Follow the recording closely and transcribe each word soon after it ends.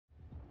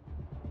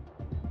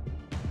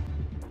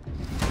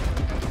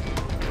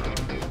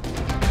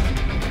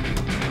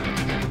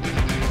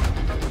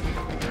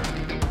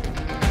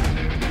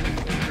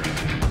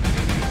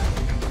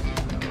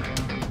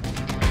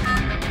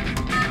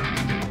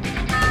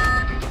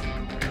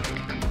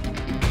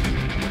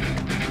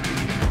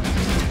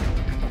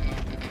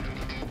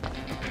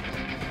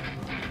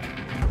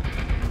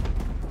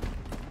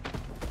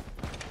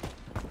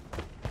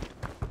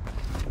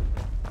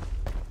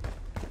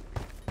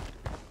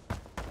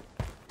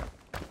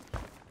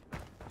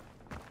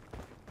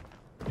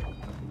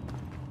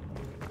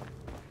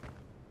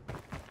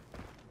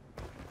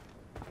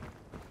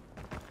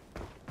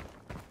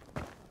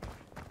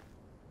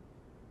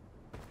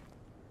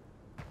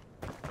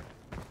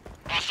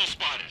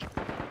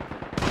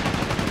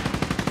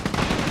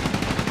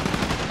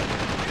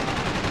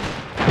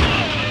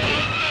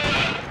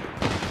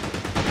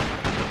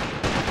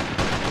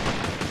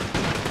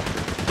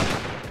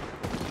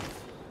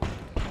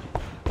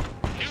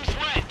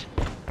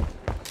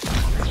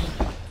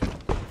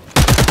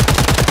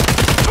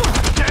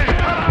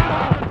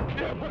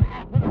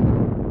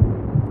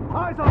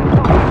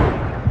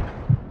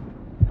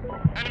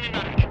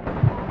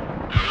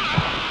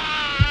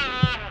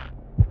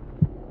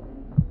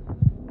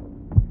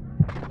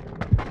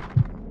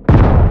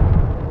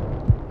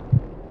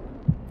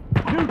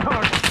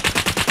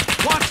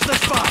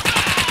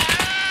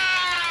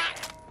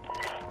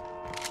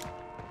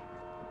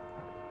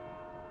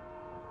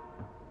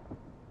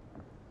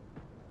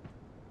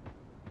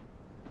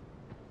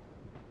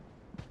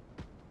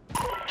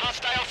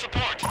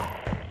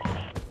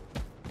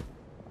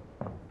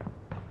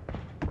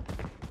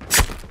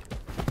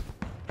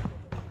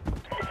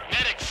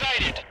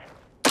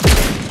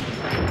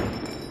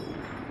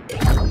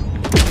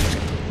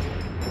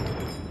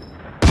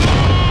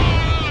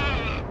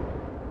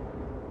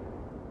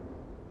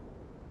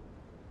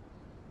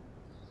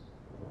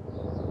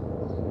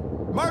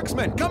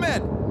Marksman, come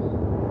in!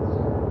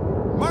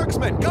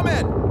 Marksman, come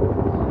in!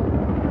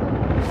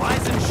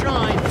 Rise and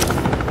shine!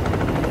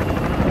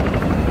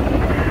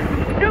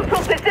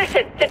 Neutral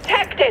position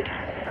detected!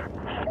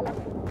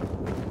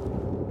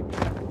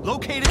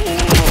 Located.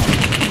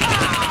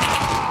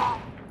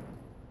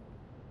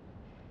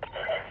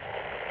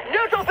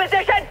 Neutral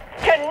position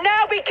can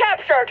now be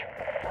captured!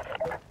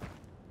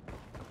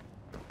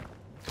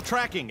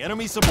 Tracking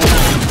enemy support.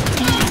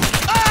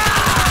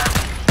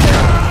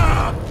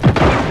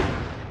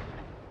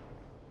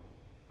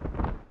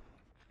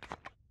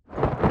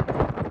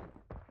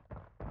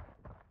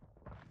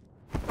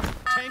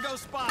 Tango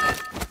spotted.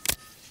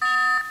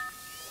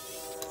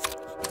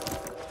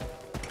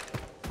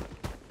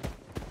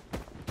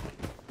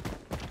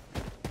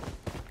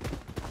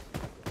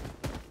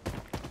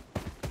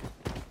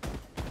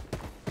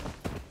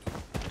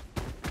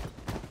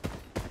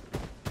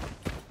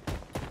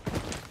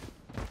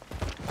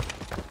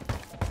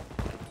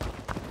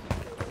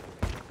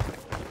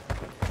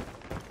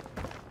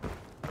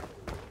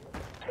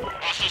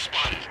 Hostile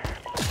spotted.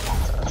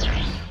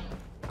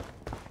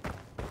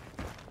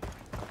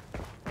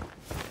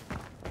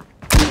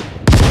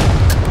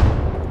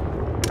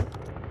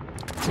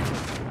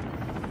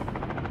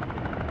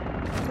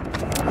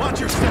 Watch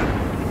your step.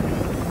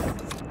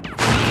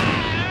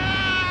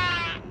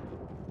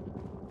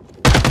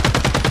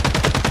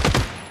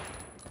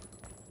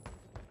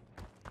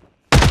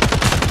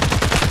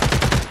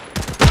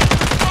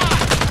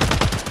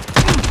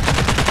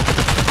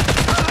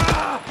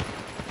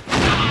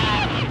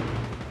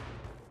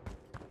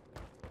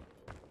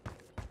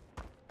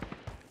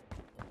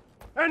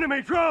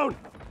 Enemy drone!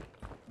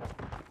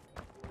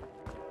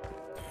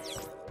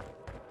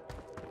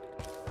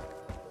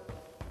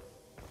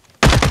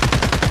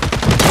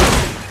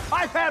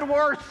 I've had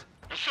worse!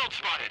 Assault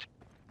spotted.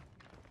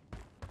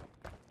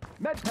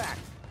 Medpack!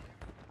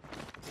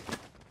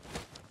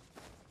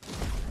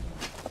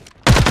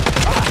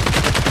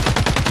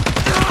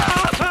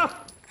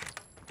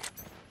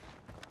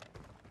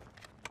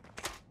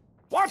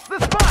 Watch the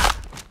spot!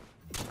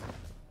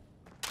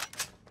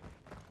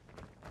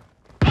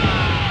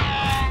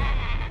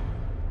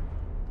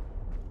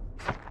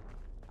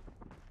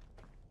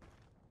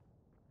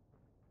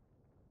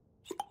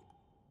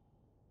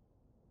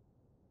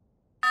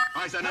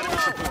 Eyes on enemy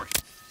support.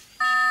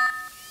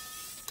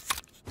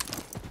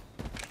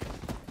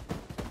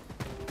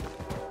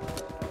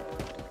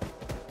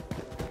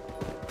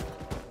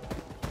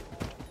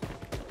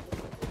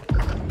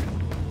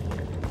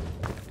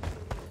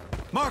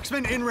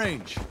 Marksman in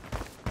range.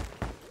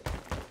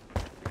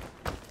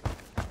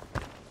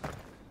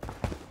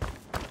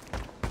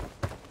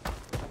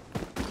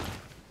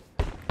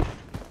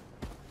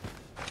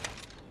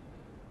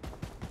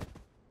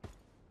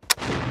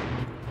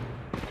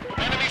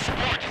 Enemy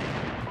support.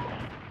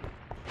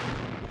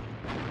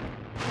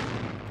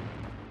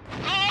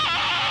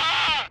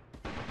 Ah!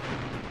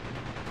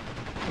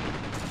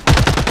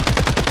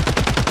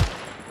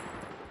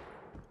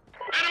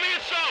 Enemy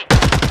assault.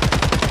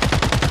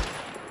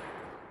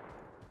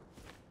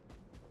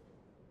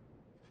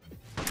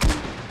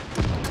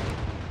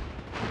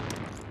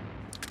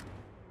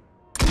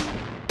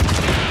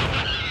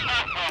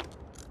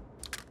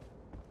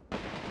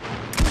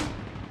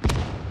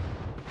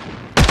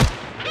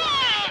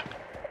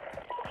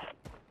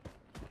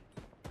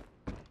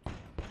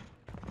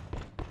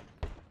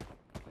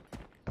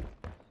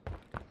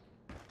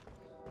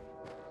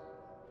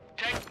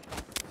 Take.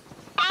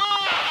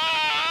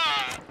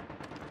 Ah!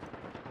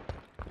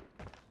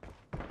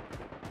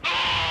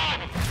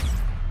 Ah!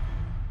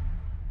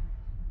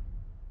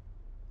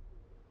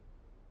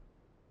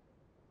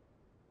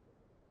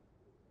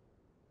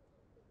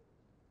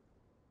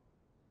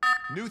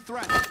 New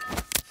threat.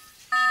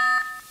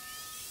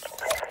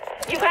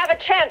 You have a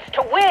chance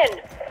to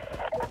win!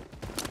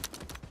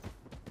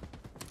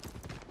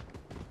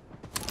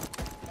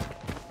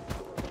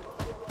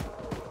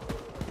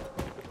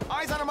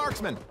 Eyes on a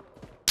marksman!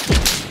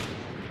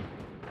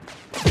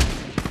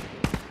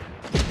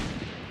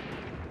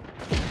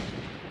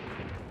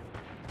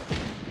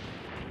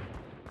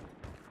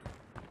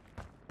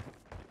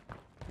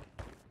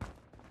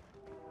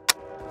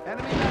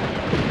 Enemy medic!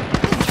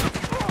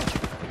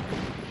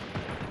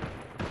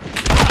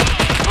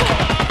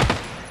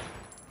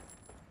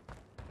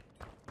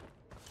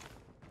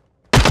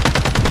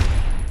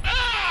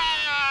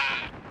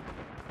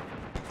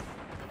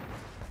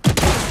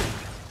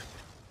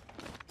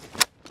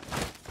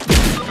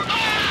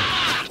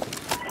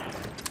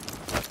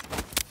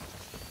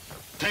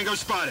 Tango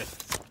spotted.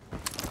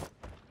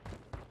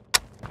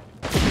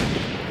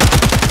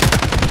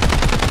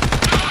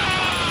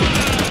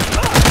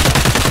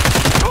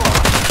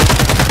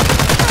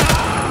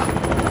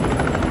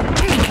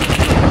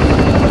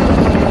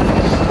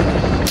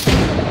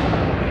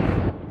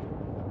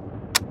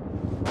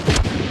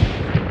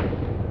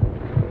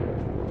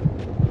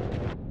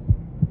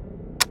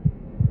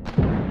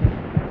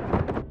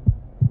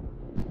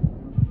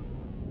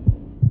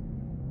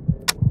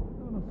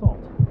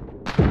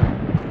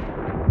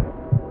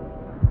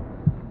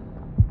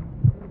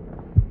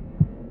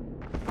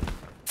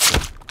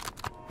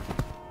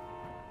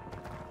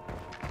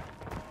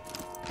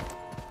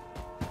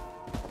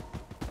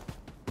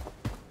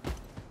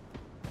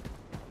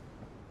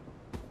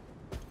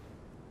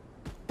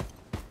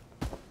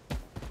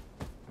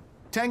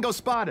 Tango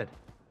spotted.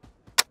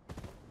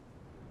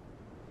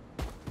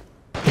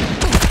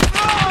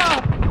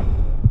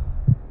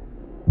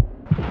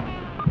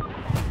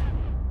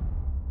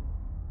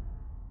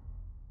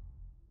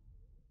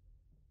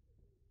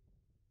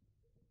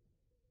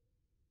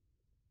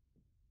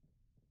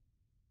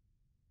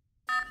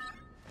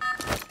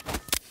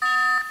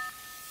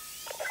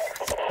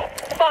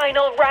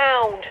 Final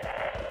round.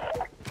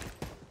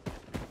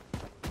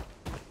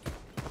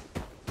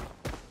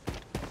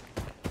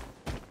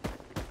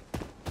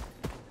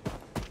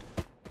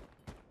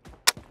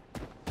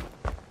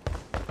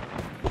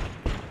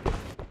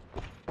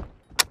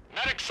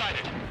 Not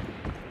excited.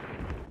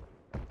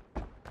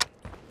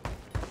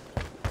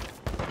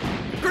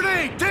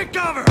 Grenade! Take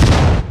cover!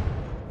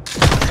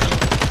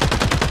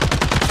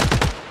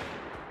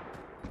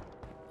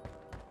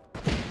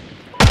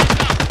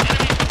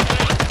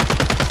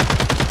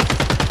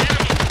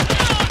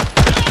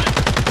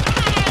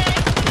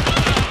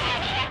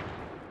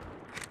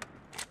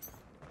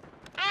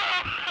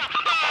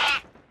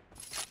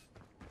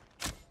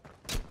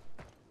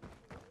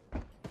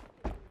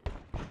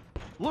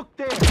 Look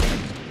there.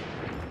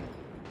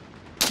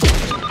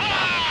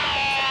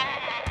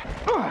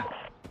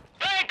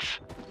 Thanks!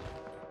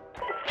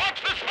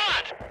 Watch the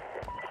spot!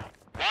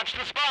 Watch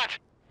the spot!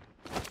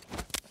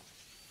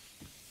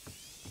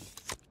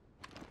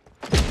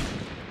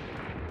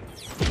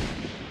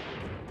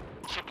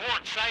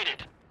 Support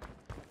sighted.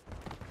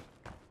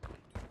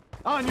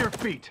 On your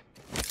feet.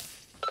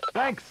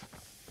 Thanks.